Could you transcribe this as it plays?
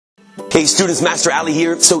Hey students, Master Ali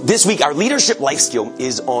here. So this week our leadership life skill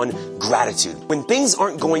is on gratitude. When things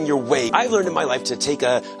aren't going your way, I've learned in my life to take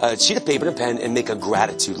a sheet of paper and a pen and make a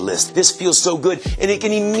gratitude list. This feels so good and it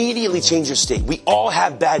can immediately change your state. We all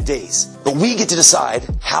have bad days, but we get to decide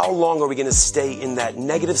how long are we going to stay in that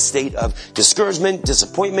negative state of discouragement,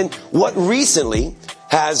 disappointment. What recently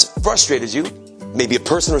has frustrated you, maybe a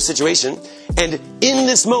person or a situation, and in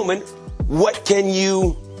this moment, what can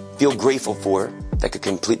you feel grateful for that could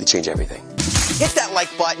completely change everything? Hit that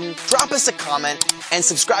like button, drop us a comment, and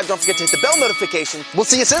subscribe. Don't forget to hit the bell notification. We'll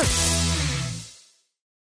see you soon.